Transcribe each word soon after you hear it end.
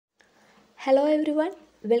Hello everyone,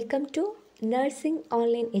 welcome to Nursing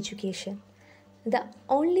Online Education. The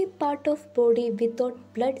only part of body without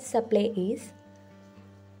blood supply is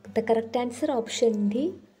the correct answer option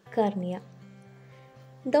D, cornea.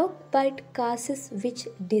 Dog bite causes which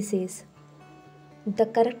disease? The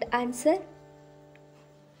correct answer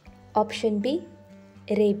option B,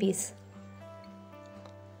 rabies.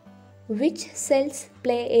 Which cells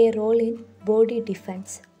play a role in body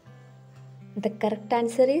defense? The correct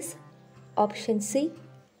answer is option C,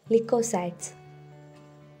 leukocytes.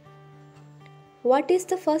 What is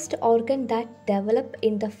the first organ that develops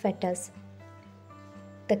in the fetus?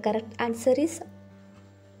 The correct answer is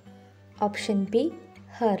option B,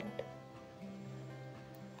 heart.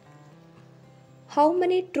 How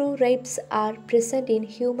many true ribs are present in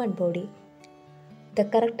human body? The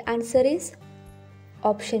correct answer is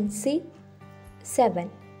option C, 7.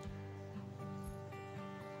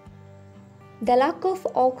 The lack of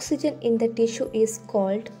oxygen in the tissue is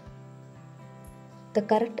called. The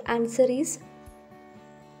correct answer is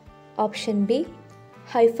option B,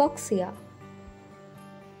 hypoxia.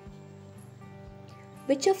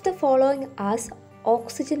 Which of the following has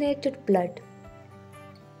oxygenated blood?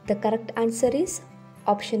 The correct answer is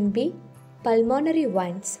option B, pulmonary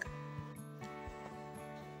veins.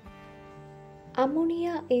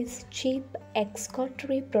 Ammonia is cheap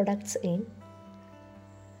excretory products in.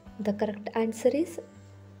 The correct answer is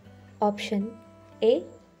option A,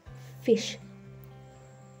 fish.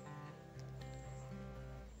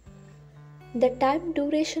 The time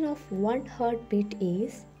duration of one heartbeat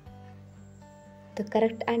is. The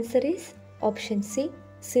correct answer is option C,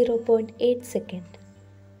 0.8 seconds.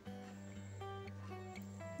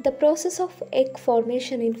 The process of egg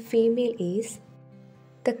formation in female is.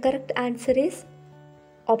 The correct answer is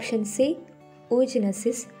option C,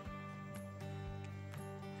 oogenesis.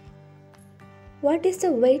 What is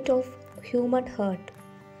the weight of human heart?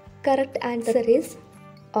 Correct answer is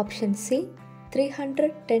option C,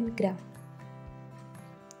 310 gram.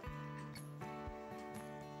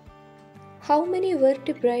 How many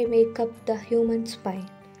vertebrae make up the human spine?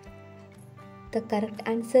 The correct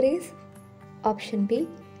answer is option B,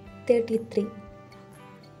 33.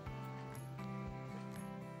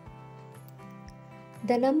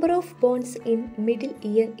 The number of bones in middle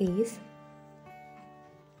ear is.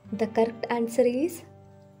 The correct answer is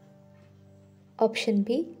option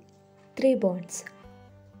B, 3 bones.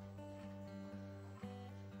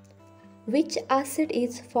 Which acid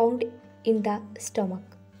is found in the stomach?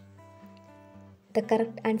 The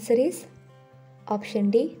correct answer is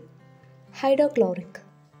option D, hydrochloric.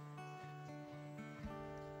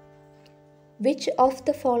 Which of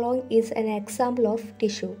the following is an example of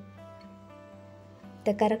tissue?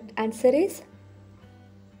 The correct answer is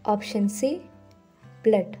option C,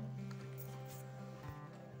 blood.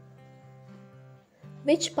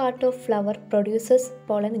 Which part of flower produces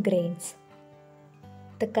pollen grains?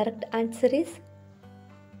 The correct answer is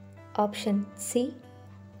option C,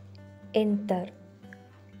 anther.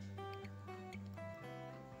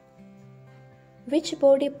 Which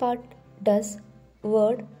body part does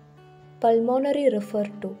word pulmonary refer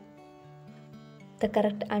to? The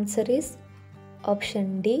correct answer is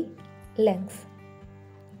option D, lungs.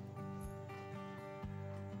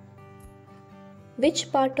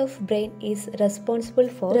 Which part of brain is responsible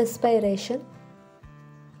for respiration?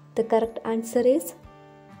 The correct answer is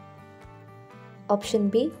option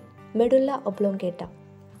B, medulla oblongata.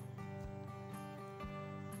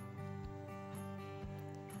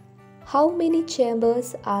 How many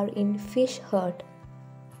chambers are in fish heart?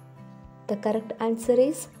 The correct answer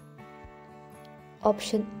is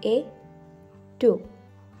option A, 2.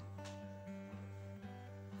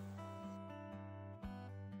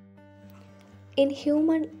 In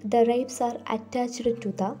human, the ribs are attached to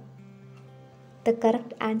the. The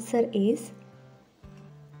correct answer is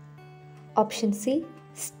option C,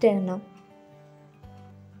 sternum.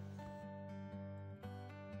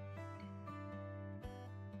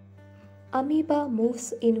 Amoeba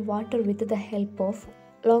moves in water with the help of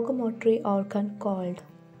locomotory organ called.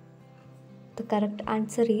 The correct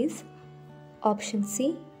answer is option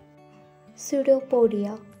C,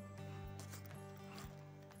 pseudopodia.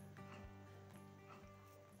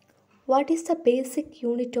 What is the basic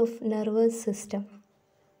unit of nervous system?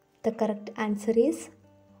 The correct answer is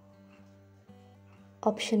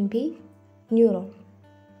option B, neuron.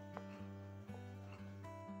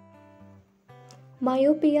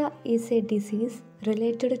 Myopia is a disease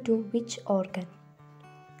related to which organ?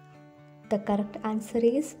 The correct answer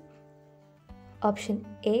is option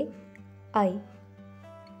A, eye.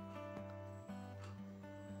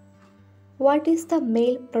 What is the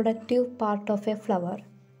male productive part of a flower?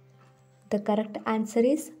 The correct answer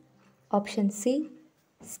is option C,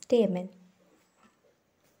 stamen.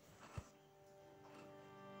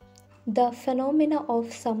 The phenomena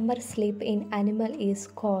of summer sleep in animal is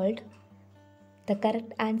called. The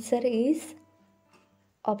correct answer is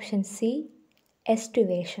option C,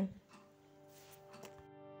 estivation.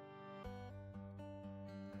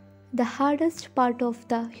 The hardest part of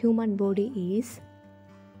the human body is.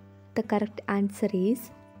 The correct answer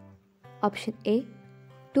is option A,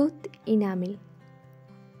 tooth enamel.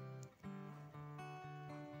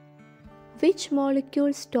 Which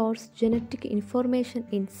molecule stores genetic information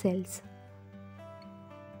in cells?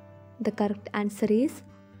 The correct answer is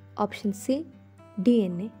option C,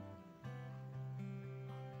 DNA.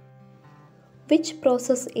 Which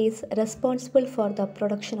process is responsible for the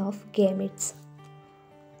production of gametes?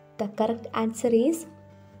 The correct answer is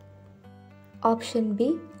option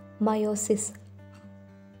B, meiosis.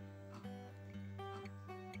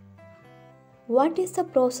 What is the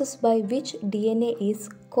process by which DNA is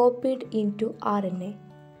copied into RNA?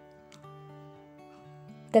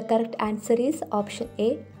 The correct answer is option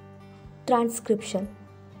A, transcription.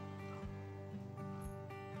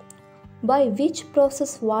 By which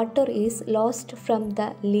process water is lost from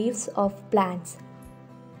the leaves of plants?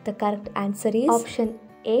 The correct answer is option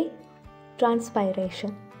A,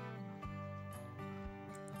 transpiration.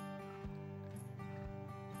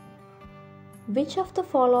 Which of the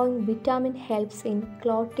following vitamin helps in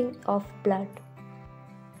clotting of blood?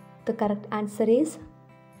 The correct answer is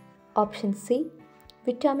option C,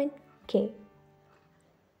 vitamin K.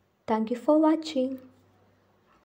 Thank you for watching.